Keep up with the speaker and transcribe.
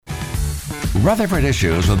Rutherford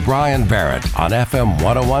Issues with Brian Barrett on FM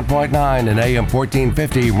 101.9 and AM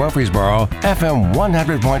 1450 Murfreesboro, FM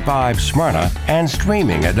 100.5 Smyrna, and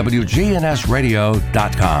streaming at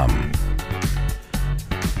WGNSradio.com.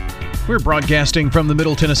 We're broadcasting from the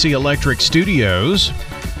Middle Tennessee Electric Studios.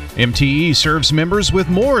 MTE serves members with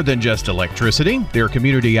more than just electricity. Their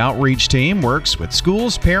community outreach team works with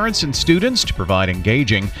schools, parents, and students to provide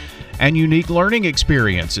engaging and unique learning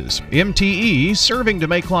experiences. MTE, serving to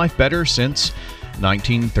make life better since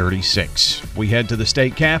 1936. We head to the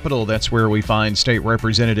state capitol. That's where we find State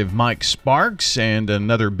Representative Mike Sparks, and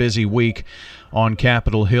another busy week on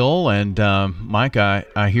Capitol Hill. And Mike,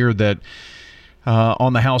 I hear that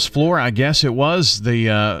on the House floor, I guess it was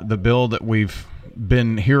the bill that we've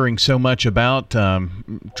been hearing so much about,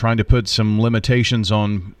 trying to put some limitations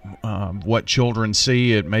on what children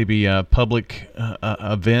see at maybe public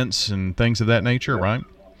events and things of that nature, right?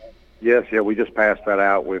 Yes, we just passed that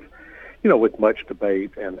out with much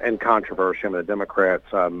debate and controversy. I mean, the Democrats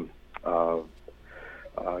didn't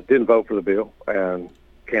vote for the bill and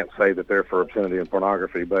can't say that they're for obscenity and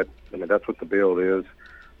pornography, but I mean, that's what the bill is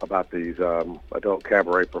about, these adult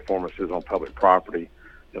cabaret performances on public property.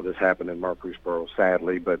 This happened in Murfreesboro,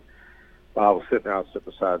 sadly, but while I was sitting there, I was sitting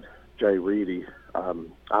beside Jay Reedy.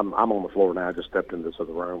 I'm on the floor now. I just stepped into this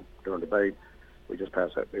other room during debate. We just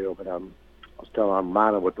passed that bill, but I'm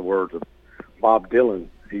reminded with the words of Bob Dylan.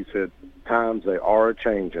 He said, "Times they are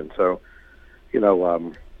changing." So, we're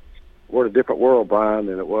in a different world, Brian,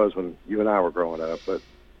 than it was when you and I were growing up. But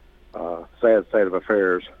sad state of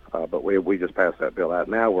affairs. But we just passed that bill out.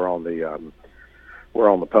 Now we're on the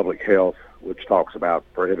public health, which talks about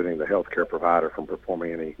prohibiting the healthcare provider from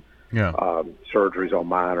performing any surgeries on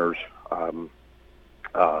minors,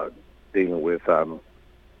 dealing with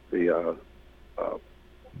the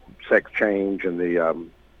sex change and the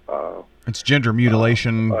it's gender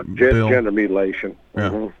mutilation bill. Gender mutilation. Yeah.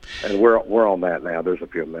 Mm-hmm. And we're on that now. There's a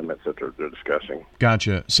few amendments that they're discussing.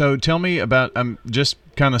 Gotcha. So tell me about, just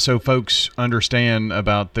kind of so folks understand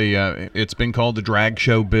about the, it's been called the drag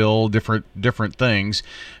show bill, different things,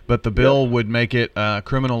 but the bill would make it a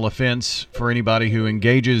criminal offense for anybody who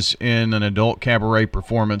engages in an adult cabaret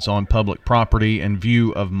performance on public property in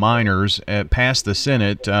view of minors. It passed the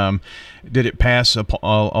Senate. Did it pass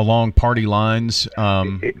along party lines?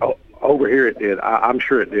 Over here it did. I'm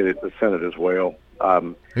sure it did at the Senate as well.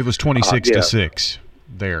 It was 26 to 6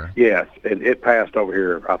 there. Yes, and it passed over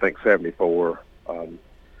here, I think 74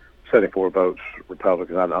 votes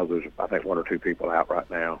Republicans. I know there's, I think, one or two people out right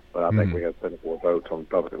now, but I think we have 74 votes on the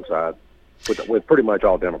Republican side, with pretty much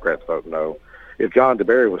all Democrats voting no. If John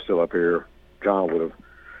DeBerry was still up here, John would have,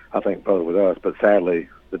 I think, voted with us, but sadly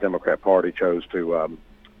the Democrat Party chose to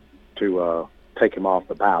take him off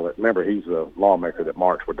the ballot. Remember, he's the lawmaker that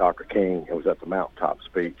marched with Dr. King. It was at the mountaintop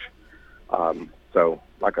speech. So,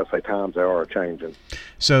 like I say, times they are changing.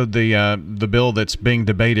 So the bill that's being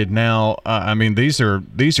debated now, I mean, these are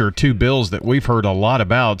two bills that we've heard a lot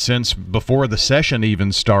about since before the session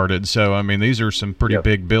even started. So, I mean, these are some pretty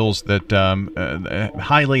big bills that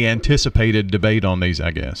highly anticipated debate on these,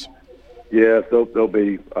 I guess. Yes, there'll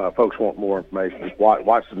be folks want more information. Just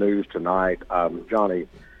watch the news tonight. Johnny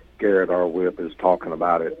Garrett, our whip, is talking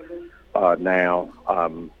about it now.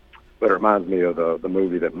 But it reminds me of the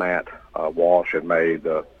movie that Matt Walsh had made,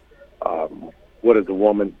 What Is the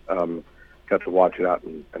Woman? Got to watch it out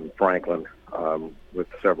in Franklin with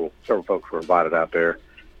several folks were invited out there.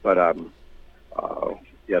 But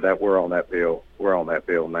that we're on that bill. We're on that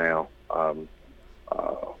bill now. And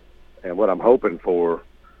what I'm hoping for,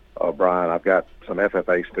 Brian, I've got some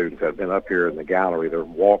FFA students that have been up here in the gallery. They're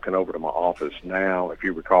walking over to my office now. If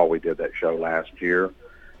you recall, we did that show last year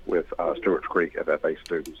with Stewart's Creek FFA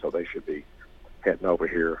students, so they should be heading over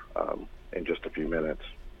here in just a few minutes.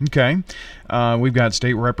 Okay. We've got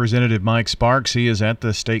State Representative Mike Sparks. He is at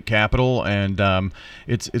the state capitol, and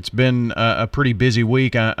it's been a pretty busy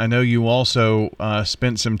week. I know you also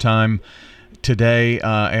spent some time today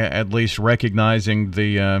at least recognizing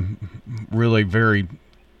the really very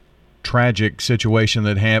tragic situation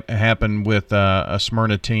that happened with a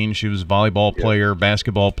Smyrna teen. She was a volleyball player,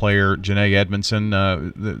 basketball player, Janae Edmondson.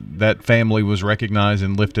 That family was recognized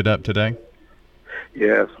and lifted up today.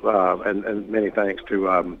 Yes, and many thanks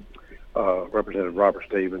to Representative Robert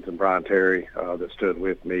Stevens and Brian Terry that stood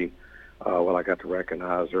with me when I got to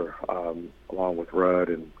recognize her, along with Rudd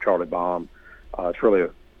and Charlie Baum. It's really a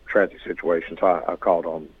tragic situation, so I called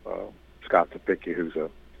on Scott Topicki, who's a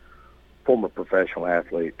former professional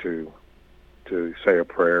athlete, to say a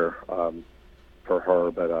prayer for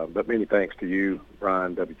her. But many thanks to you,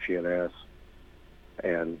 Brian, WGNS,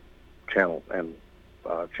 and Channel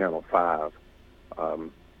 5.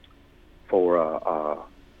 for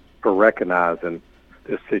recognizing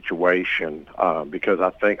this situation, because I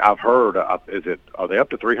think I've heard, are they up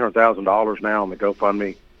to $300,000 now on the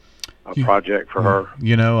GoFundMe project for her?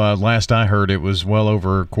 Last I heard, it was well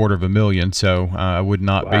over $250,000, so I would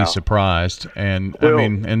not be surprised. And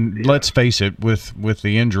let's face it, with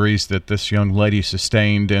the injuries that this young lady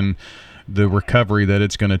sustained and the recovery that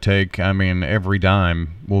it's going to take, every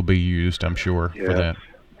dime will be used, I'm sure, for that.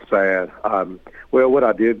 Sad. What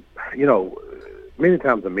I did, many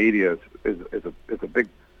times the media is a big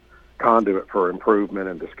conduit for improvement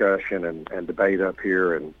and discussion and debate up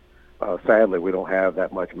here, and sadly we don't have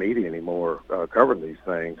that much media anymore covering these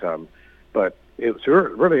things. But it was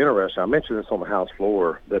really interesting. I mentioned this on the House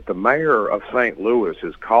floor, that the mayor of St. Louis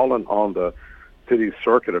is calling on the city's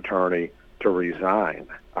circuit attorney to resign.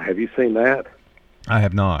 Have you seen that? I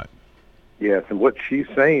have not. Yes, and what she's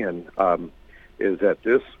saying is that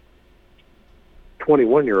this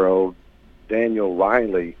 21-year-old Daniel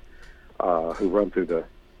Riley, who run through the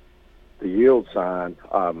yield sign,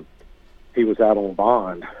 he was out on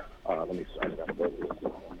bond. Let me see.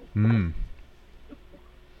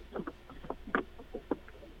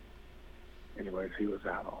 Anyways, he was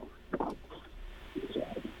out on bond.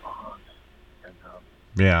 And,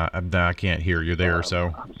 yeah, I can't hear you there.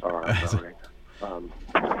 So I'm sorry.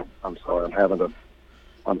 I'm sorry. I'm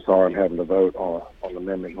having to vote on the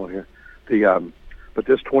amendment on here. But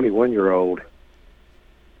this 21-year-old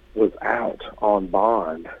was out on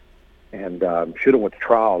bond and should have went to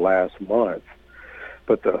trial last month,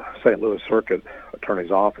 but the St. Louis Circuit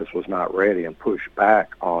Attorney's Office was not ready and pushed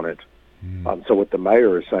back on it. So what the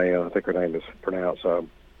mayor is saying, I think her name is pronounced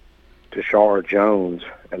Tashara Jones,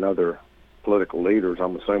 and other political leaders,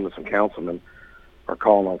 I'm assuming some councilmen, are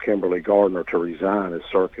calling on Kimberly Gardner to resign as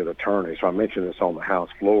circuit attorney. So I mentioned this on the House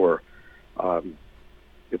floor.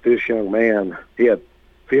 If this young man, he had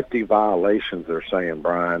 50 violations, they're saying,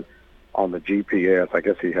 Brian, on the GPS. I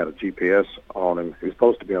guess he had a GPS on him. He was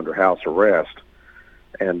supposed to be under house arrest.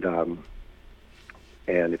 And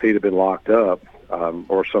if he'd have been locked up,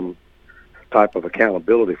 or some type of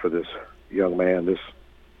accountability for this young man, this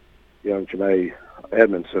young Janae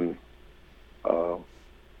Edmondson,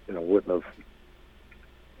 wouldn't have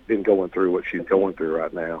been going through what she's going through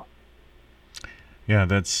right now. Yeah,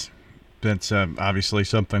 that's obviously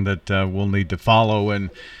something that we'll need to follow,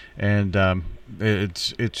 and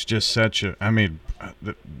it's just such a.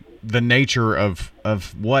 The nature of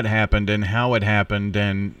what happened and how it happened,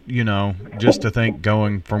 and just to think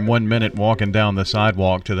going from 1 minute walking down the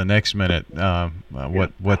sidewalk to the next minute,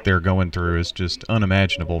 what they're going through is just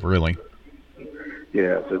unimaginable, really.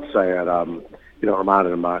 Yes, it's sad. It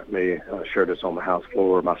reminded me. I shared this on the House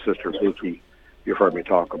floor. My sister Vicky, you've heard me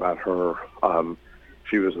talk about her.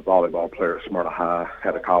 She was a volleyball player at Smyrna High,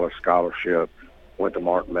 had a college scholarship, went to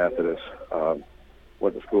Martin Methodist,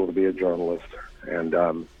 went to school to be a journalist,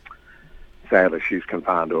 and sadly she's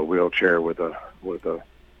confined to a wheelchair with a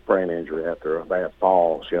brain injury after a bad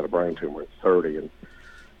fall. She had a brain tumor at 30, and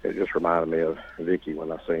it just reminded me of Vicky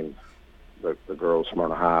when I seen the girls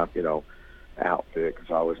Smyrna High, outfit,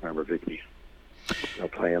 because I always remember Vicky,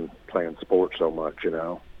 playing sports so much,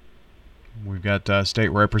 We've got State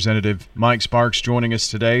Representative Mike Sparks joining us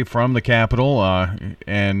today from the Capitol.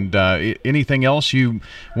 And anything else you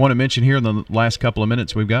want to mention here in the last couple of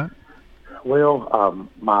minutes we've got? Well,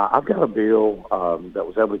 I've got a bill that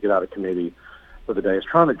was able to get out of committee for the day. It's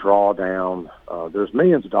trying to draw down. There's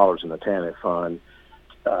millions of dollars in the TANF fund,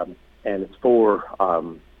 and it's for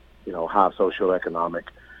high socioeconomic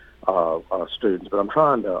students. But I'm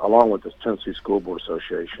trying to, along with the Tennessee School Board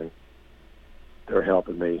Association, they're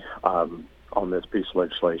helping me on this piece of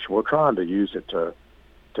legislation. We're trying to use it to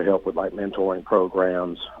help with like mentoring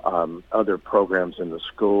programs, other programs in the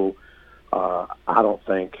school. I don't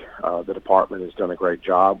think the department has done a great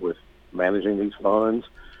job with managing these funds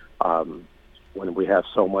when we have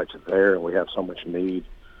so much there and we have so much need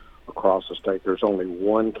across the state. There's only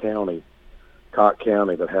one county, Cott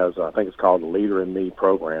County, that has, I think it's called the Leader in Me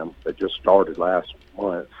program that just started last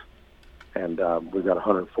month. And we've got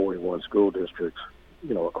 141 school districts,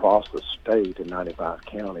 across the state in 95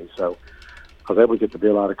 counties. So I was able to get the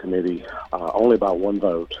bill out of committee only by one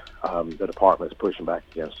vote. The department is pushing back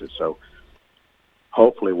against it. So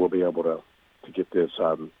hopefully we'll be able to get this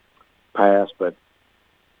passed. But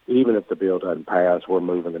even if the bill doesn't pass, we're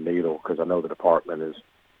moving the needle, because I know the department is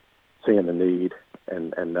seeing the need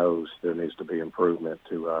and knows there needs to be improvement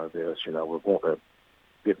to this. We want to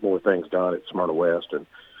get more things done at Smyrna West and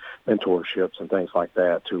mentorships and things like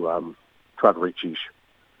that to try to reach these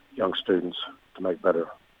young students to make better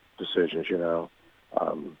decisions,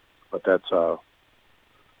 But that's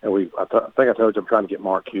And I think I told you I'm trying to get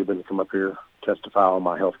Mark Cuban to come up here, testify on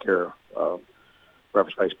my healthcare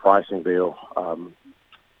reference-based pricing bill.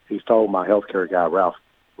 He's told my healthcare guy, Ralph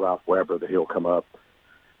Weber, that he'll come up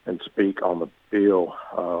and speak on the bill.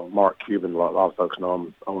 Mark Cuban, a lot of folks know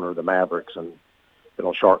him, owner of the Mavericks, and been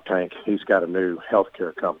on Shark Tank. He's got a new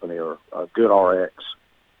healthcare company, or GoodRx,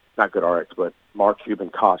 not GoodRx, but Mark Cuban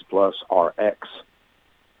Cost Plus RX.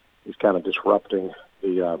 He's kind of disrupting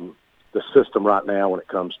the system right now when it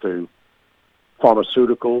comes to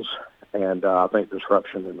pharmaceuticals, and I think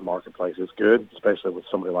disruption in the marketplace is good, especially with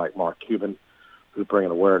somebody like Mark Cuban, who's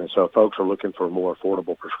bringing awareness. So if folks are looking for more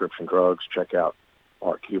affordable prescription drugs, check out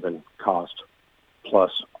Mark Cuban Cost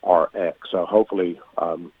Plus RX. So hopefully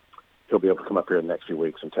he'll be able to come up here in the next few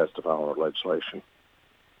weeks and testify on our legislation.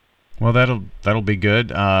 Well, that'll be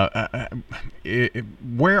good. Where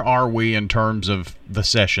are we in terms of the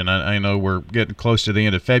session? I know we're getting close to the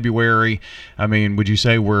end of February. I mean, would you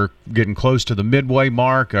say we're getting close to the midway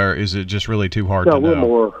mark, or is it just really too hard to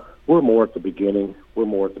know? We're more at the beginning.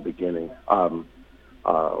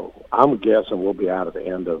 I'm guessing we'll be out at the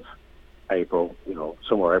end of April.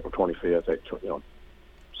 Somewhere April 25th.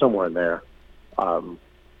 Somewhere in there.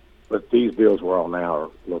 But these bills we're on now are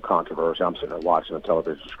a little controversial. I'm sitting there watching the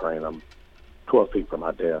television screen. I'm 12 feet from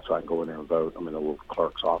my desk, so I can go in there and vote. I'm in the little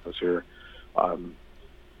clerk's office here.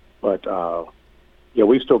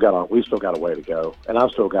 We still got a way to go, and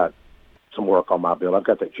I've still got some work on my bill. I've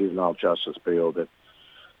got that juvenile justice bill that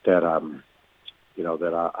I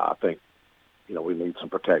think we need some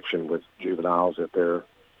protection with juveniles if they're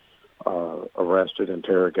arrested,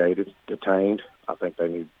 interrogated, detained. I think they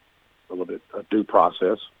need a little bit of due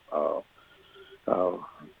process.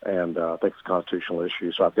 And I think it's a constitutional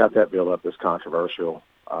issue. So I've got that bill up that's controversial.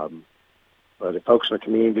 But if folks in the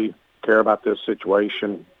community care about this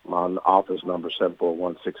situation, my office number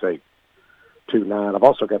 741-6829. I've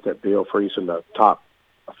also got that bill freezing the top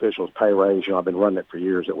officials' pay raise. I've been running it for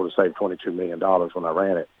years. It would have saved $22 million when I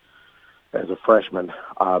ran it as a freshman.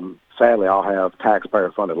 Sadly, I'll have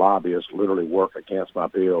taxpayer-funded lobbyists literally work against my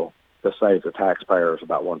bill to save the taxpayers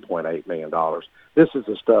about $1.8 million. This is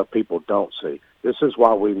the stuff people don't see. This is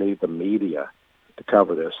why we need the media to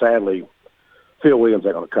cover this. Sadly, Phil Williams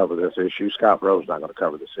ain't going to cover this issue. Scott Rose not going to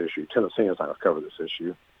cover this issue. Tennesseans not going to cover this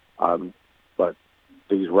issue. But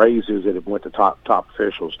these raises that have went to top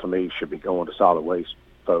officials, to me, should be going to solid waste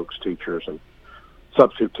folks, teachers, and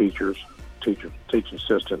substitute teachers, teaching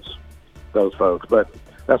assistants, those folks. But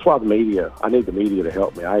that's why I need the media to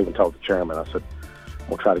help me. I even told the chairman, I said,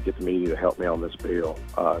 we'll try to get the media to help me on this bill,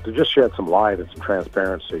 to just shed some light and some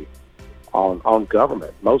transparency on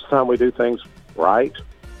government. Most of the time we do things right.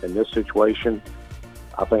 In this situation,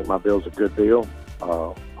 I think my bill's a good bill.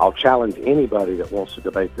 I'll challenge anybody that wants to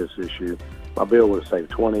debate this issue. My bill would have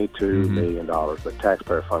saved $22 million, but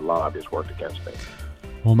taxpayer-funded lobbyists worked against me.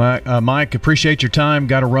 Well, Mike, appreciate your time.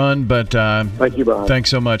 Got to run, but thank you, Brian.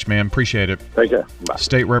 Thanks so much, man. Appreciate it. Take care. Bye.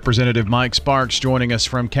 State Representative Mike Sparks joining us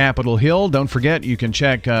from Capitol Hill. Don't forget, you can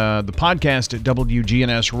check the podcast at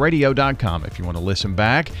WGNSradio.com if you want to listen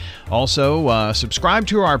back. Also, subscribe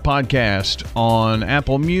to our podcast on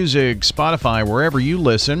Apple Music, Spotify, wherever you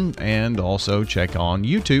listen, and also check on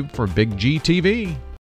YouTube for Big G TV.